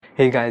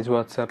Hey guys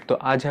what's up. तो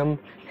आज हम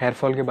हेयर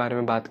फॉल के बारे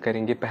में बात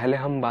करेंगे। पहले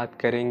हम बात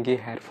करेंगे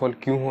हेयर फॉल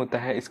क्यों होता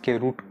है, इसके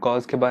रूट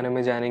कॉज के बारे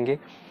में जानेंगे।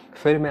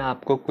 फिर मैं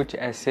आपको कुछ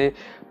ऐसे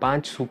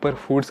 5 सुपर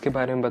फूड्स के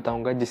बारे में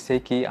बताऊंगा जिससे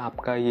कि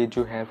आपका ये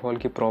जो हेयर फॉल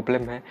की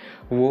प्रॉब्लम है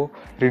वो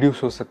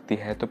रिड्यूस हो सकती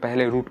है। तो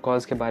पहले रूट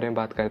कॉज के बारे में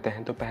बात करते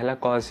हैं। तो पहला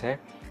कॉज है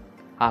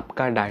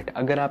आपका डाइट।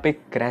 अगर आप एक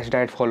क्रैश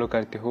डाइट फॉलो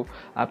करते हो,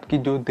 आपकी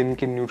जो दिन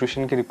की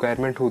न्यूट्रिशन की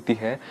रिक्वायरमेंट होती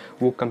है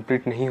वो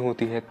कंप्लीट नहीं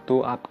होती है, तो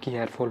आपकी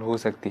हेयर फॉल हो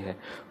सकती है।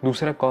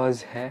 दूसरा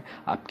कॉज है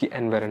आपकी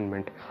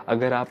एनवायरनमेंट।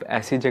 अगर आप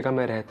ऐसी जगह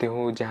में रहते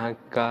हो जहाँ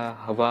का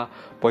हवा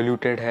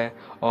पॉल्यूटेड है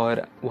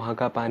और वहाँ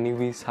का पानी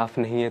भी साफ़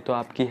नहीं है, तो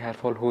आपकी हेयर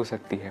फॉल हो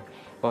सकती है।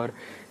 और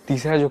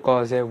तीसरा जो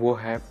कॉज है वो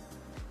है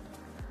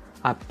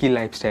आपकी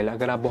लाइफस्टाइल।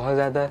 अगर आप बहुत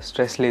ज़्यादा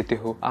स्ट्रेस लेते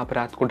हो, आप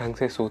रात को ढंग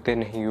से सोते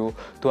नहीं हो,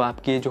 तो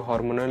आपकी जो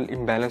हार्मोनल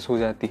इम्बैलेंस हो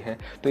जाती है,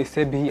 तो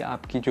इससे भी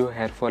आपकी जो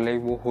हेयर फॉल है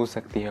वो हो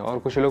सकती है। और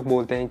कुछ लोग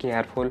बोलते हैं कि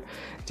हेयर फॉल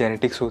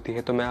जेनेटिक्स होती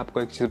है, तो मैं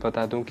आपको एक चीज़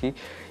बता दूं कि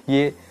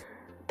ये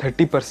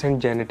 30%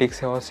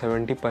 जेनेटिक्स है और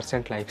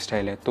 70%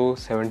 लाइफस्टाइल है। तो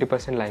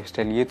 70%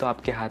 लाइफस्टाइल ये तो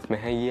आपके हाथ में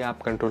है, ये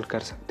आप कंट्रोल कर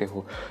सकते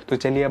हो। तो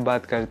चलिए अब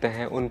बात करते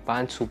हैं उन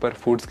 5 सुपर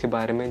फूड्स के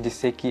बारे में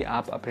जिससे कि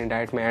आप अपने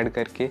डाइट में ऐड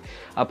करके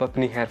आप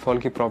अपनी हेयर फॉल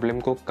की प्रॉब्लम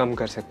को कम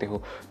कर सकते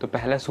हो। तो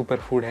पहला सुपर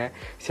फूड है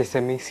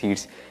सेसमी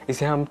सीड्स।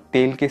 इसे हम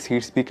तेल के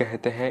सीड्स भी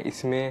कहते हैं।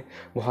 इसमें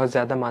बहुत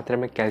ज़्यादा मात्रा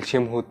में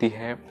कैल्शियम होती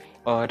है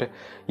और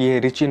ये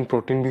रिच इन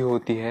प्रोटीन भी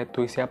होती है,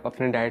 तो इसे आप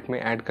अपने डाइट में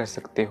ऐड कर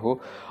सकते हो।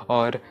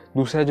 और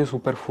दूसरा जो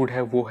सुपर फूड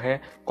है वो है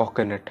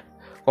कोकोनट।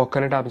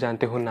 कोकोनट आप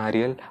जानते हो,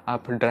 नारियल।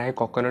 आप ड्राई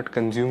कोकोनट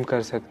कंज्यूम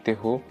कर सकते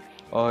हो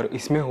और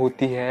इसमें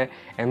होती है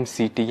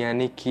MCT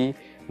यानी कि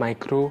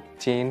माइक्रो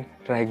चेन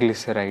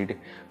ट्राइग्लिसराइड।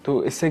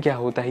 तो इससे क्या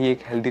होता है, ये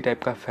एक हेल्दी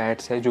टाइप का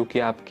फैट्स है जो कि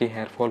आपके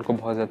हेयर फॉल को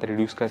बहुत ज़्यादा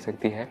रिड्यूस कर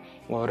सकती है।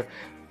 और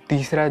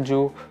तीसरा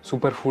जो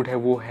सुपर फूड है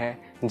वो है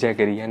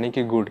जैगरी यानी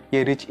कि गुड़।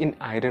 ये रिच इन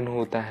आयरन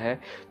होता है।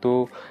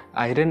 तो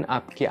आयरन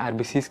आपके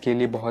आरबीसीज के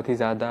लिए बहुत ही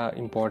ज़्यादा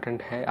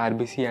इम्पॉर्टेंट है।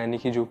 आरबीसी यानी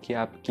कि जो कि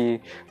आपकी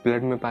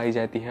ब्लड में पाई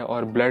जाती है,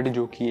 और ब्लड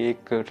जो कि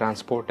एक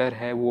ट्रांसपोर्टर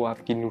है, वो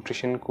आपकी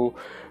न्यूट्रिशन को,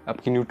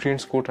 आपकी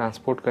न्यूट्रिएंट्स को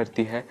ट्रांसपोर्ट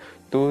करती है।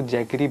 तो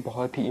जैगरी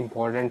बहुत ही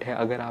इम्पॉर्टेंट है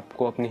अगर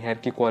आपको अपनी हेयर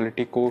की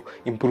क्वालिटी को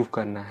इम्प्रूव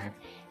करना है।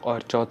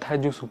 और चौथा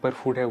जो सुपर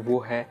फूड है वो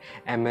है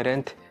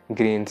एमेरंथ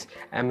ग्रेन्स।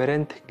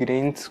 एमेरंथ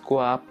ग्रेन्स को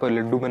आप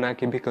लड्डू बना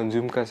के भी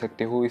कंज्यूम कर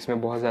सकते हो।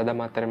 इसमें बहुत ज़्यादा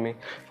मात्रा में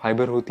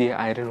फाइबर होती है,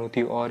 आयरन होती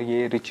है और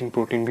ये रिच इन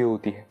प्रोटीन भी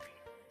होती है।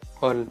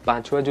 और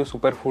पांचवा जो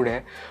सुपर फूड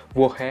है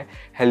वो है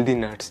हेल्दी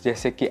नट्स,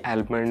 जैसे कि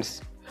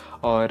आलमंड्स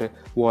और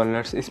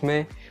वॉलनट्स।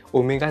 इसमें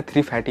ओमेगा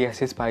 3 फैटी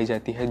एसिड्स पाई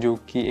जाती है जो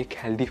कि एक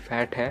हेल्दी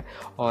फैट है,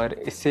 और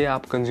इससे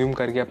आप कंज्यूम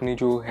करके अपनी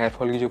जो हेयर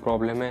फॉल की जो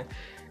प्रॉब्लम है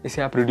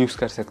इसे आप रिड्यूस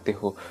कर सकते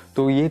हो।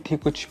 तो ये थी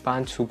कुछ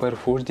 5 सुपर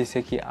फूड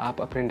जिसे कि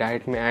आप अपने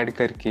डाइट में ऐड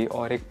करके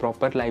और एक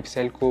प्रॉपर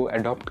लाइफस्टाइल को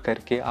अडॉप्ट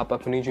करके आप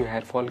अपनी जो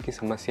हेयर फॉल की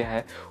समस्या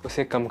है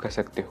उसे कम कर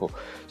सकते हो।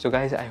 सो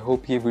गाइज, आई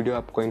होप ये वीडियो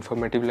आपको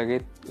इन्फॉर्मेटिव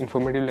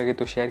लगे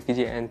तो शेयर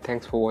कीजिए। And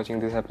thanks for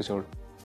watching this episode.